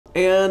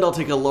And I'll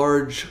take a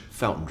large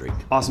fountain drink.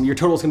 Awesome. Your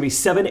total is going to be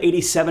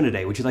 $7.87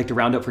 today. Would you like to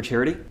round up for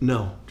charity?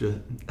 No, just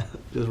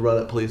run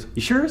it, please.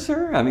 You sure,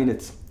 sir? I mean,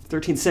 it's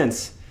 13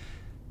 cents.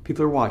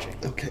 People are watching.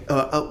 Okay.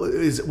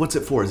 What's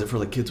it for? Is it for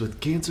like kids with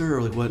cancer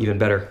or like what? Even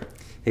better.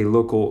 A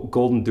local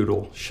Golden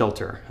Doodle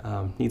shelter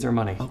needs our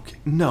money. Okay.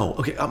 No.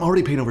 Okay. I'm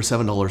already paying over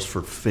 $7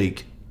 for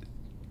fake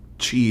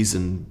cheese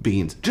and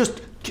beans.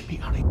 Just get me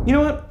out of here. You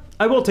know what?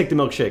 I will take the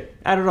milkshake.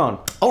 Add it on.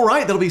 All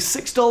right. That'll be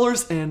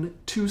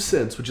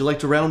 $6.02. Would you like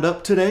to round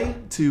up today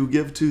to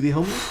give to the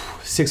homeless?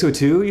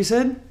 602, you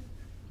said?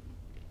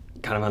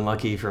 Kind of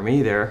unlucky for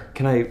me there.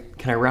 Can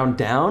I round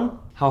down?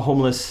 How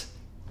homeless?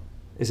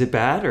 Is it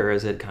bad or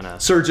is it kind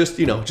of? Sir, just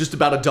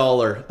about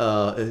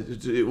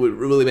 $1. It would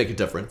really make a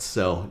difference.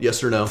 So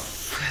yes or no?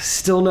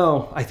 Still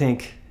no, I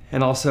think.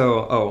 And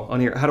also, on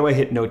here, how do I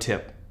hit no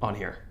tip on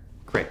here?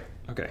 Great.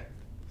 Okay.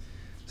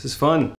 This is fun.